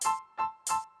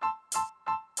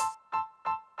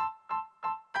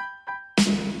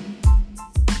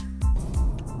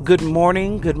Good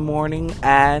morning,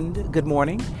 and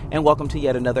welcome to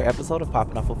yet another episode of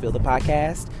Poppin' Off Fulfill the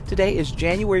podcast. Today is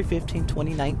January 15,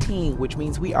 2019, which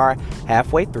means we are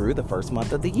halfway through the first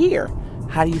month of the year.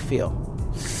 How do you feel?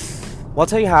 Well, I'll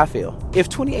tell you how I feel. If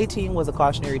 2018 was a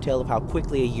cautionary tale of how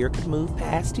quickly a year could move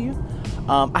past you,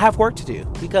 I have work to do,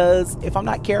 because if I'm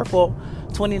not careful,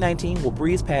 2019 will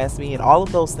breeze past me, and all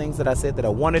of those things that I said that I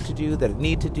wanted to do, that I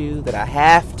need to do, that I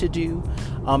have to do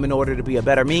in order to be a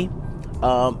better me,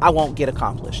 I won't get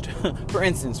accomplished. For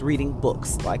instance, reading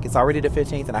books. Like, it's already the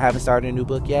 15th and I haven't started a new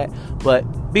book yet,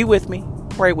 but be with me,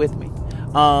 pray with me.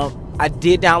 I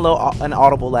did download an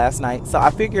Audible last night, so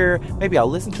I figure maybe I'll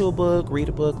listen to a book, read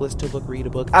a book, listen to a book, read a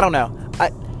book. I don't know.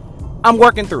 I'm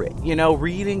working through it. You know,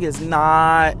 reading is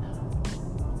not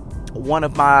one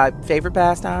of my favorite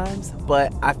pastimes,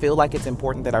 but I feel like it's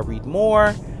important that I read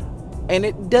more. And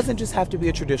it doesn't just have to be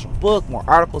a traditional book, more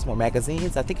articles, more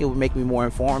magazines. I think it would make me more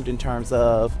informed in terms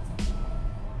of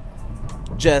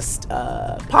just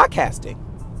podcasting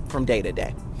from day to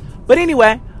day. But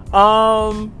anyway,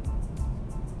 the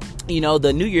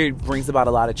new year brings about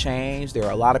a lot of change. There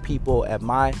are a lot of people at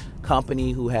my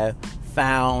company who have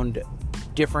found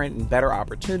different and better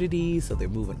opportunities, so they're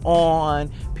moving on.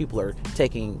 People are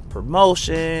taking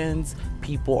promotions.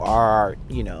 People are,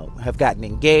 have gotten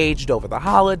engaged over the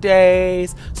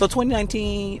holidays. So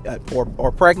 2019,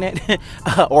 or pregnant,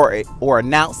 or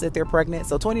announced that they're pregnant.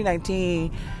 So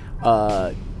 2019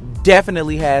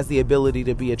 definitely has the ability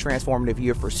to be a transformative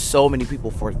year for so many people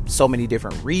for so many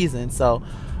different reasons. So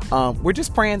we're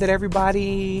just praying that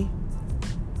everybody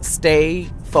stay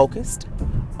focused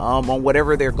on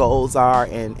whatever their goals are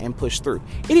and push through.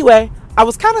 Anyway, I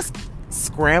was kind of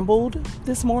scrambled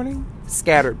this morning.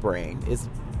 Scattered brain is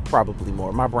probably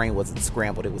more. My brain wasn't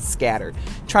scrambled, it was scattered.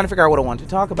 Trying to figure out what I wanted to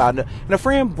talk about. And a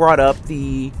friend brought up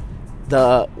the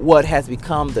what has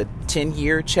become the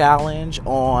 10-year challenge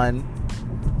on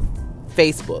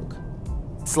Facebook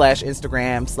 /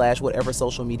 Instagram / whatever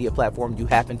social media platform you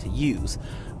happen to use.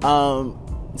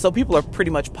 So people are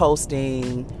pretty much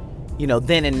posting,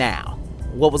 then and now.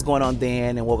 What was going on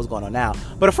then and what was going on now.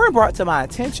 But a friend brought to my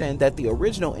attention that the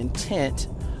original intent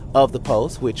of the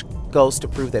post, which goes to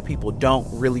prove that people don't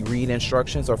really read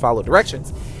instructions or follow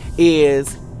directions,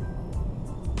 is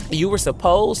you were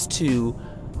supposed to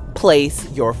place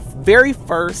your very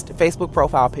first Facebook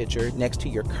profile picture next to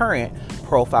your current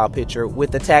profile picture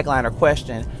with the tagline or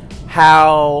question,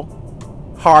 how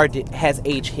hard has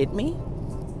age hit me?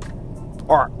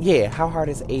 How hard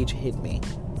has age hit me?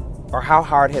 Or how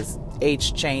hard has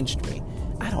age changed me?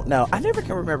 I don't know. I never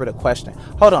can remember the question.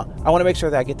 Hold on. I want to make sure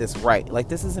that I get this right. Like,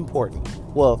 this is important.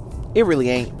 Well, it really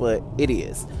ain't, but it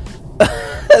is.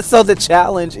 So the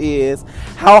challenge is,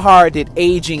 how hard did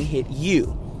aging hit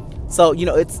you? So,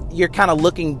 you're kind of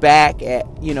looking back at,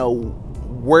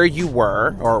 where you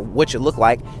were or what you look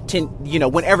like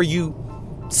whenever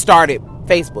you started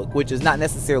Facebook, which is not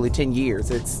necessarily 10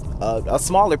 years. It's a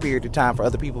smaller period of time for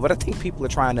other people, but I think people are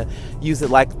trying to use it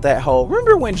like that whole,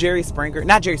 remember when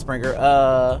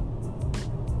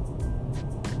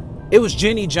it was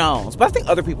Jenny Jones, but I think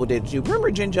other people did too.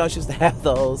 Remember Jenny Jones used to have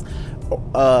those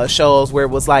shows where it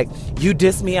was like, you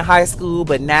dissed me in high school,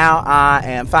 but now I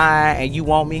am fine and you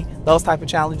want me, those type of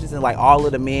challenges, and like all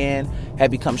of the men had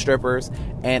become strippers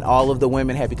and all of the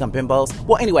women had become bimbos.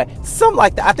 Well, anyway, something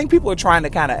like that. I think people are trying to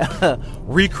kind of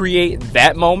recreate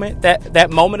that moment, that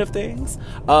moment of things.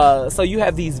 So you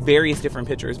have these various different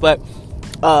pictures, but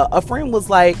a friend was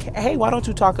like, hey, why don't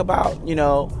you talk about,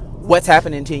 what's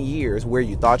happened in 10 years, where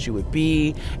you thought you would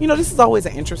be. This is always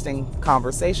an interesting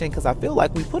conversation, because I feel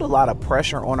like we put a lot of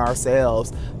pressure on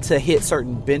ourselves to hit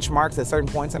certain benchmarks at certain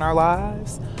points in our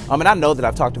lives. And I know that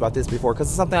I've talked about this before, because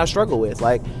it's something I struggle with.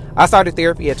 Like, I started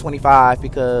therapy at 25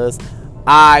 because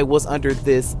I was under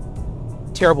this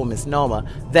terrible misnomer,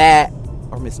 I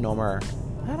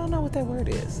don't know what that word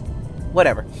is.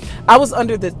 Whatever. I was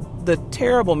under the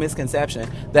terrible misconception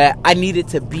that I needed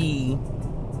to be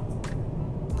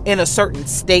in a certain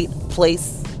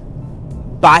place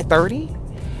by 30.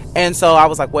 And so I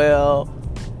was like, well,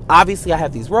 obviously I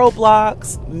have these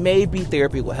roadblocks. Maybe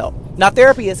therapy will help. Now,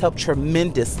 therapy has helped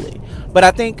tremendously, but I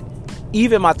think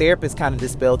even my therapist kind of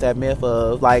dispelled that myth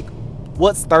of like,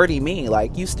 what's 30 mean?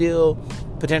 Like, you still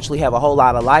potentially have a whole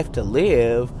lot of life to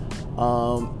live.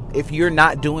 If you're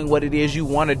not doing what it is you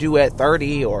want to do at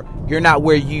 30, or you're not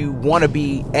where you want to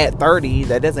be at 30,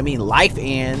 that doesn't mean life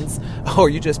ends, or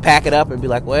you just pack it up and be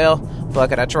like, well,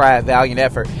 fuck it, I tried, valiant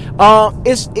effort.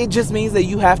 It just means that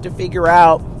you have to figure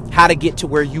out how to get to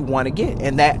where you want to get,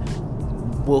 and that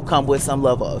will come with some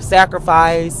level of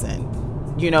sacrifice,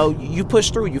 and you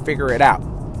push through, you figure it out.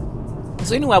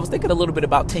 So anyway, I was thinking a little bit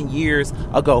about 10 years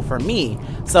ago for me.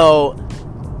 So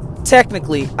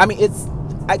technically, I mean,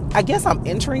 I guess I'm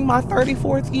entering my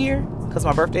 34th year because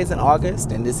my birthday's in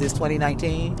August and this is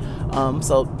 2019.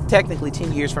 So technically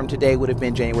 10 years from today would have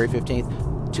been January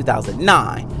 15th,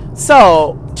 2009.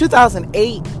 So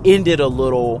 2008 ended a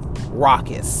little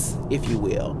raucous, if you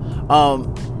will.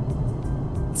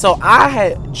 So I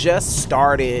had just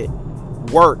started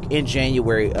work in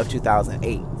January of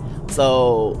 2008.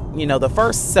 So, you know, the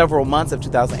first several months of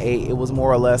 2008, it was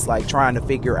more or less like trying to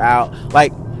figure out,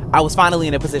 like, I was finally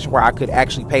in a position where I could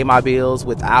actually pay my bills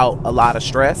without a lot of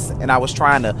stress. And I was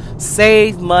trying to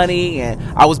save money, and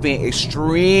I was being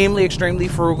extremely, extremely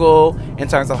frugal in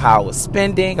terms of how I was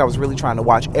spending. I was really trying to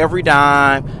watch every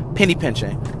dime, penny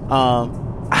pinching.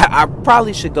 I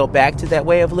probably should go back to that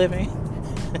way of living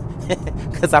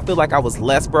because I feel like I was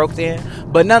less broke then.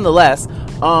 But nonetheless,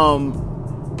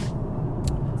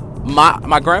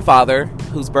 my grandfather,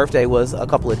 whose birthday was a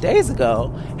couple of days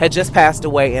ago, had just passed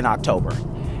away in October.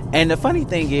 And the funny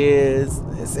thing is,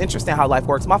 it's interesting how life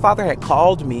works. My father had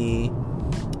called me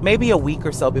maybe a week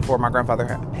or so before my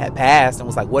grandfather had passed and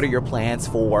was like, what are your plans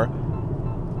for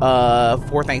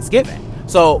Thanksgiving?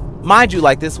 So mind you,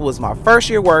 like, this was my first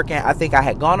year working. I think I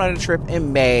had gone on a trip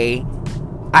in May.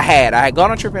 I had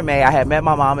gone on a trip in May. I had met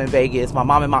my mom in Vegas, my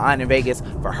mom and my aunt in Vegas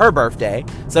for her birthday.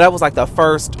 So that was like the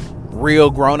first real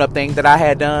grown-up thing that I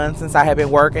had done since I had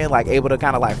been working, like able to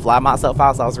kind of like fly myself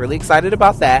out. So I was really excited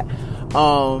about that.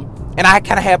 And I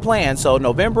kind of had plans. So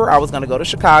November, I was going to go to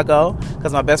Chicago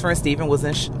because my best friend Steven was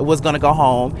going to go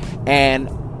home. And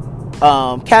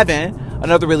Kevin,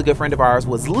 another really good friend of ours,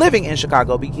 was living in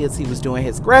Chicago because he was doing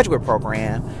his graduate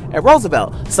program at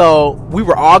Roosevelt. So we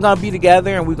were all going to be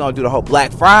together, and we were going to do the whole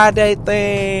Black Friday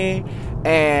thing.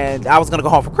 And I was going to go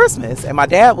home for Christmas. And my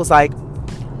dad was like,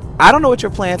 I don't know what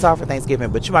your plans are for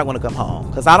Thanksgiving, but you might want to come home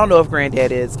because I don't know if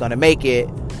Granddad is going to make it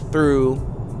through,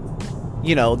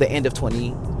 you know, the end of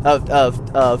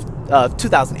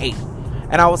 2008.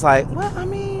 And I was like, well, I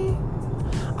mean,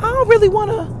 I don't really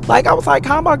want to, like, I was like,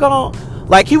 how am I going to,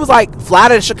 like, he was like, fly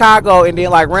to Chicago and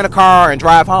then like rent a car and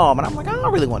drive home. And I'm like, I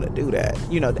don't really want to do that,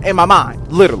 you know, in my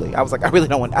mind, literally. I was like, I really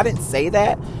don't want, I didn't say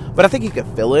that, but I think you could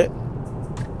feel it.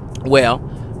 Well,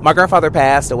 my grandfather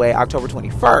passed away October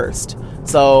 21st.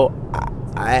 So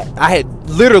I had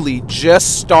literally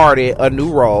just started a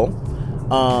new role.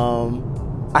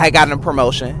 I had gotten a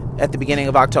promotion at the beginning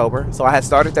of October. So I had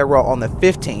started that role on the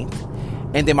 15th.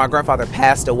 And then my grandfather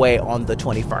passed away on the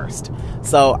 21st.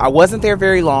 So I wasn't there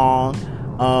very long.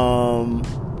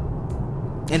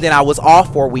 And then I was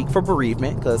off for a week for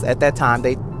bereavement because at that time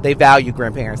they value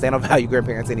grandparents. They don't value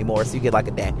grandparents anymore, so you get like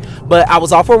a day. But I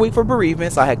was off for a week for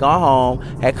bereavement, so I had gone home,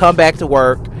 had come back to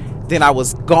work. Then I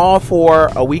was gone for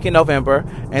a week in November,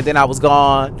 and then I was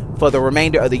gone for the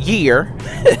remainder of the year.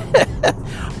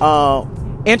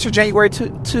 Enter January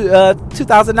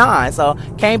 2009. So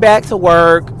came back to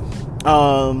work.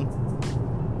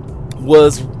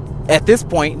 Was at this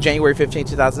point, January 15,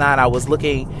 2009, I was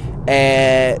looking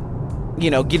at, you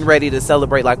know, getting ready to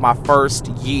celebrate like my first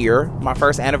year, my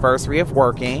first anniversary of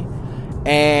working.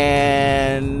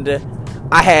 And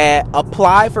I had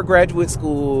applied for graduate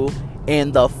school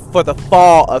for the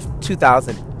fall of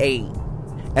 2008,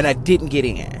 and I didn't get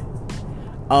in.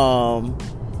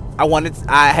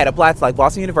 I had applied to like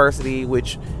Boston University,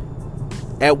 which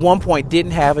at one point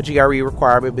didn't have a GRE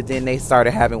requirement, but then they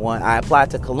started having one. I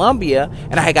applied to Columbia,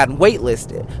 and I had gotten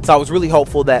waitlisted. So I was really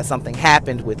hopeful that something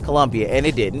happened with Columbia, and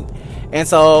it didn't. And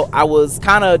so I was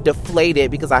kind of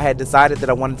deflated because I had decided that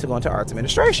I wanted to go into arts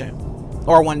administration,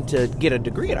 or I wanted to get a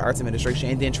degree in arts administration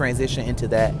and then transition into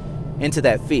that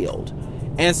field.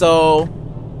 And so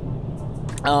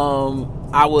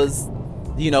I was,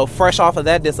 you know, fresh off of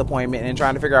that disappointment and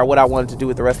trying to figure out what I wanted to do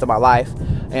with the rest of my life.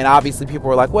 And obviously people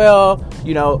were like, well,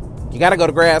 you know, you got to go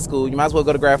to grad school. You might as well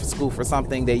go to grad school for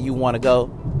something that you want to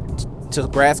go to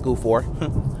grad school for.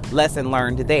 Lesson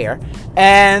learned there.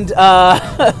 And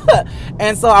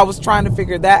and so I was trying to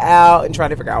figure that out and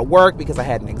trying to figure out work because I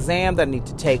had an exam that I need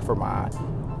to take for my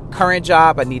current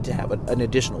job. I need to have an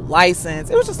additional license.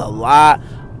 It was just a lot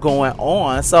going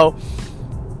on. So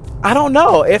I don't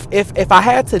know if I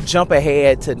had to jump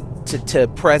ahead to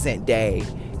present day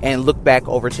and look back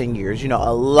over 10 years, you know, a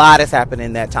lot has happened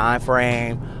in that time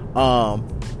frame.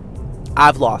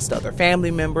 I've lost other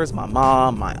family members, my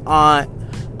mom, my aunt.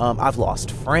 I've lost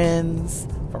friends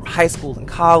from high school and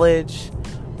college.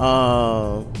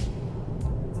 I've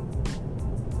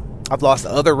lost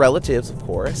other relatives, of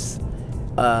course.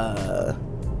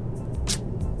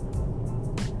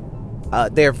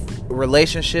 There are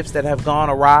relationships that have gone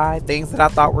awry, things that I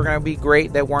thought were going to be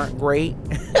great that weren't great.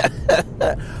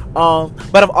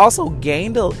 But I've also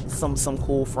gained some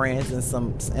cool friends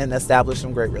and established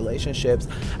some great relationships.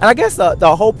 And I guess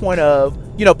the whole point of,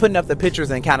 putting up the pictures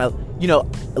and kind of,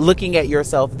 looking at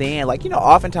yourself then, like,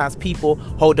 oftentimes people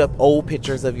hold up old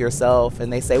pictures of yourself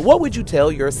and they say, what would you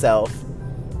tell yourself?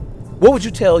 What would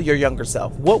you tell your younger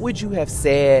self? What would you have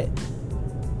said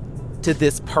to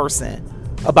this person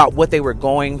about what they were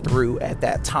going through at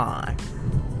that time?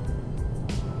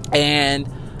 And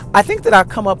I think that I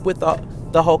come up with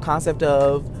the whole concept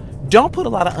of, don't put a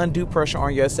lot of undue pressure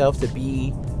on yourself to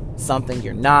be something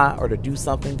you're not, or to do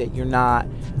something that you're not,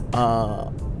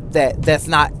 that's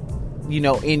not,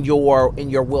 in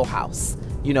your wheelhouse.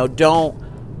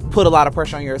 Don't put a lot of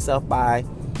pressure on yourself by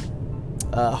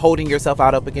holding yourself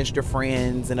out up against your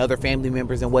friends and other family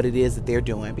members and what it is that they're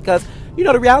doing. Because,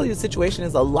 the reality of the situation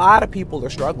is a lot of people are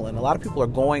struggling. A lot of people are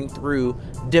going through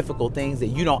difficult things that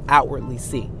you don't outwardly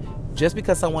see. Just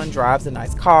because someone drives a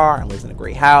nice car and lives in a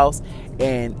great house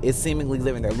and is seemingly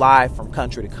living their life from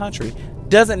country to country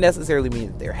doesn't necessarily mean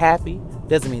that they're happy,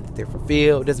 doesn't mean that they're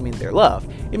fulfilled, doesn't mean that they're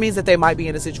loved. It means that they might be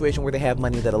in a situation where they have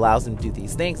money that allows them to do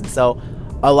these things. And so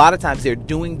a lot of times they're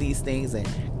doing these things and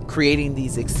creating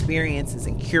these experiences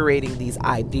and curating these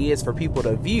ideas for people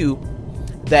to view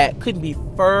that couldn't be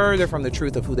further from the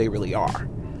truth of who they really are.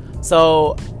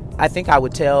 So I think I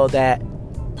would tell that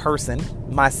person,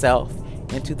 myself,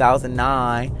 in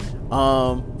 2009,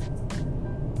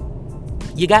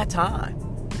 you got time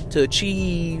to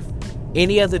achieve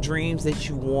any of the dreams that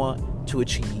you want to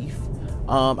achieve.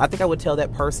 I think I would tell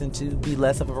that person to be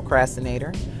less of a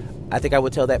procrastinator. I think I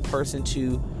would tell that person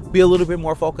to be a little bit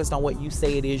more focused on what you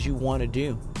say it is you want to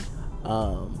do.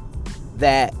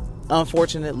 That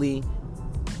unfortunately,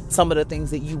 some of the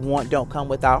things that you want don't come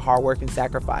without hard work and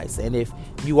sacrifice. And if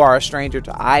you are a stranger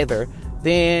to either,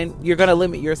 then you're going to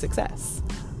limit your success.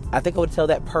 I think I would tell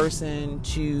that person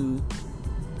to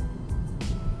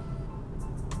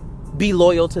be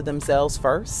loyal to themselves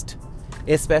first,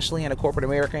 especially in a corporate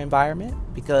America environment,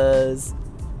 because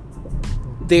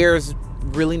there's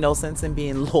really no sense in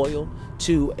being loyal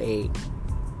to a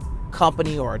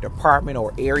company or a department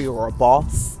or area or a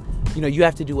boss. You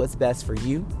have to do what's best for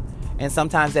you. And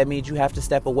sometimes that means you have to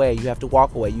step away. You have to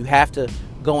walk away. You have to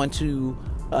go into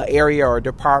an area or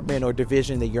department or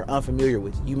division that you're unfamiliar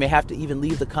with. You may have to even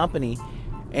leave the company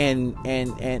and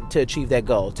to achieve that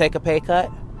goal. Take a pay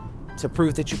cut to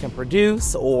prove that you can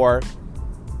produce, or,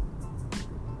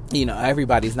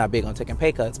 everybody's not big on taking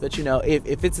pay cuts. But,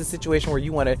 if it's a situation where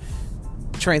you want to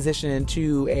transition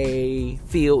into a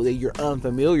field that you're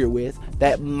unfamiliar with,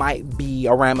 that might be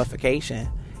a ramification.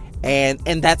 And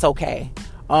that's okay.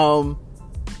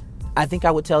 I think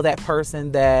I would tell that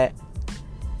person that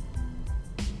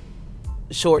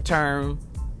short-term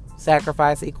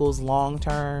sacrifice equals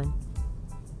long-term,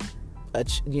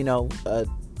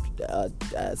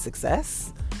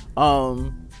 success. I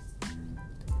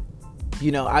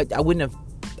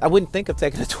wouldn't think of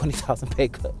taking a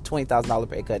 $20,000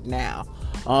 pay cut now.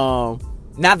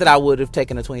 Not that I would have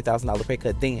taken a $20,000 pay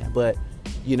cut then, but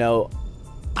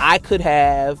I could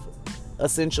have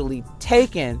essentially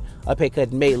taken a pay cut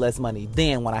and made less money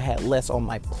then, when I had less on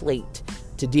my plate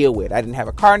to deal with. I didn't have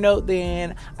a car note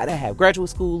then. I didn't have graduate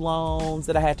school loans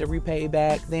that I had to repay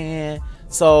back then.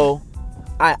 So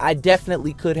I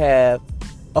definitely could have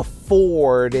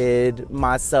afforded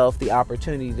myself the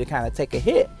opportunity to kind of take a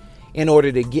hit in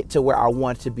order to get to where I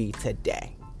want to be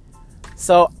today.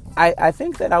 So I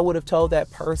think that I would have told that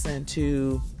person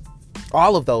to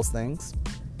all of those things,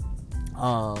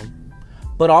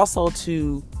 but also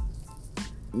to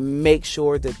make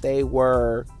sure that they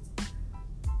were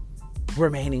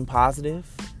remaining positive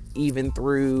even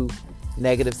through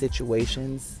negative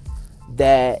situations,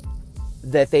 that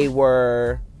they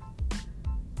would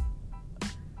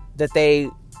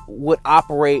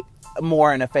operate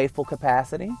more in a faithful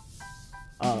capacity,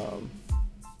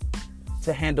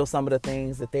 to handle some of the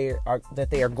things that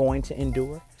they are going to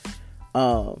endure,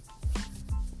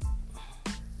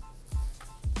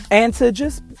 and to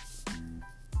just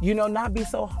not be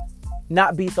so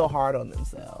hard on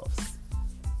themselves.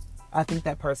 I think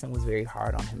that person was very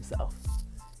hard on himself,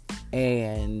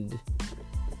 and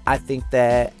I think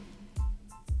that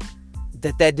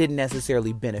didn't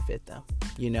necessarily benefit them.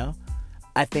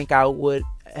 I think I would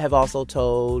have also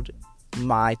told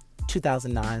my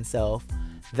 2009 self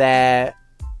that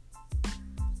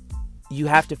you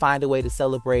have to find a way to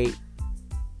celebrate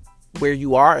where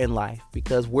you are in life,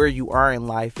 because where you are in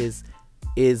life is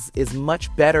is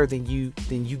much better than you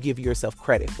give yourself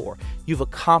credit for. You've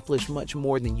accomplished much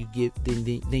more than you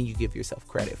give yourself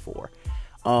credit for.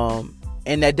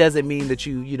 And that doesn't mean that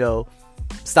you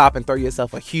stop and throw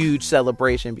yourself a huge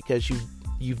celebration because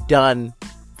you've done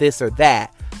this or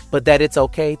that, but that it's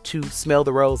okay to smell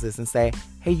the roses and say,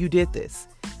 hey, you did this.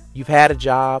 You've had a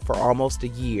job for almost a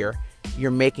year. You're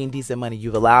making decent money.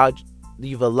 You've allowed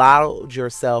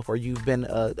yourself, or you've been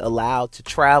allowed to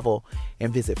travel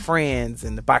and visit friends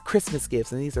and buy Christmas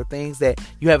gifts. And these are things that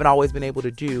you haven't always been able to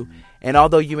do. And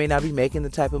although you may not be making the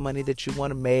type of money that you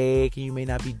want to make, and you may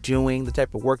not be doing the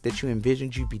type of work that you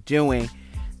envisioned you'd be doing,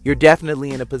 you're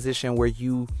definitely in a position where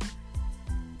you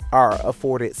are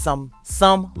afforded some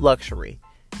luxury.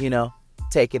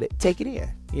 Take it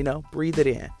in, breathe it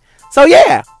in. So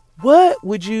yeah, what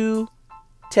would you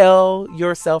tell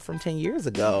yourself from 10 years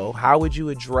ago? How would you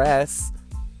address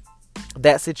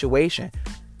that situation?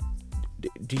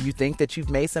 Do you think that you've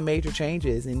made some major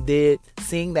changes? And did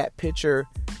seeing that picture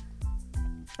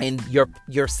and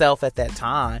yourself at that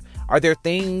time, are there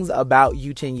things about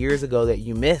you 10 years ago that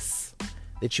you miss,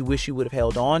 that you wish you would have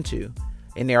held on to?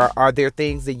 And are there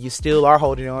things that you still are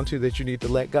holding on to that you need to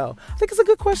let go? I think it's a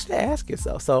good question to ask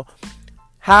yourself. So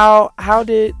how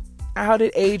did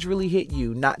age really hit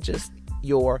you? Not just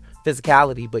your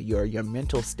physicality, but your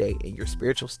mental state and your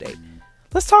spiritual state.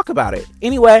 Let's talk about it.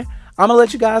 Anyway, I'm gonna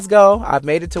let you guys go. I've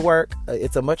made it to work.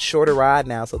 It's a much shorter ride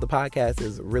now, so the podcast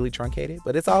is really truncated,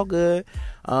 but it's all good.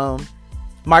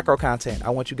 Micro content. I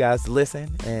want you guys to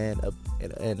listen and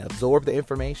absorb the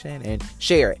information and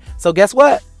share it. So guess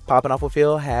what? Popping Off with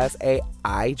Phil has a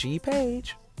IG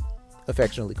page,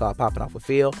 affectionately called Popping Off with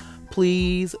Phil.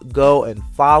 Please go and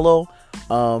follow.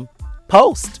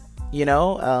 Post.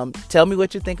 Tell me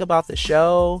what you think about the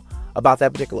show, about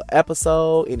that particular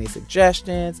episode, any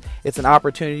suggestions. It's an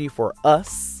opportunity for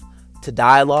us to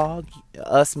dialogue,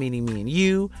 us meaning me and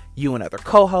you and other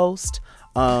co-hosts.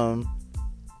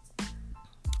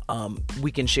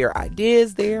 We can share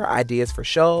ideas there, ideas for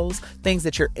shows, things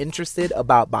that you're interested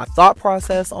about my thought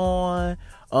process on,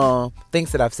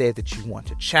 things that I've said that you want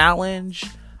to challenge.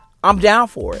 I'm down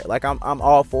for it. Like I'm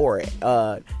all for it.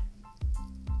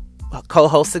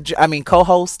 Co-host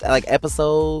like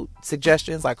episode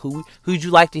suggestions, like who'd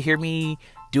you like to hear me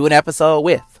do an episode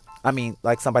with? I mean,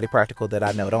 like somebody practical that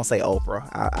I know. Don't say Oprah.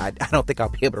 I don't think I'll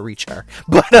be able to reach her.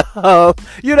 But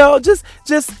just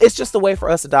it's just a way for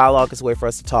us to dialogue. It's a way for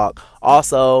us to talk.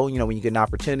 Also, when you get an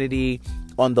opportunity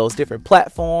on those different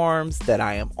platforms that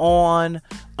I am on,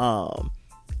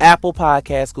 Apple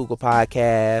Podcasts, Google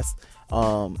Podcasts,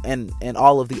 and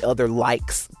all of the other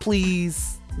likes,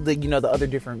 please, the other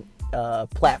different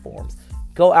platforms.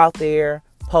 Go out there,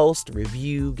 post,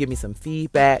 review, give me some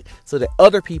feedback so that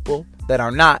other people that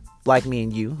are not like me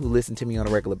and you, who listen to me on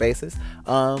a regular basis,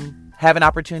 have an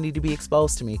opportunity to be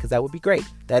exposed to me, because that would be great.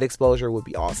 That exposure would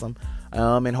be awesome.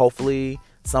 And hopefully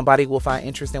somebody will find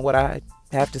interest in what I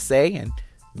have to say, and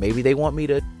maybe they want me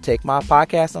to take my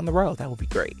podcast on the road. That would be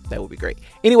great.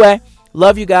 Anyway,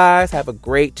 love you guys. Have a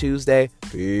great Tuesday.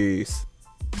 Peace.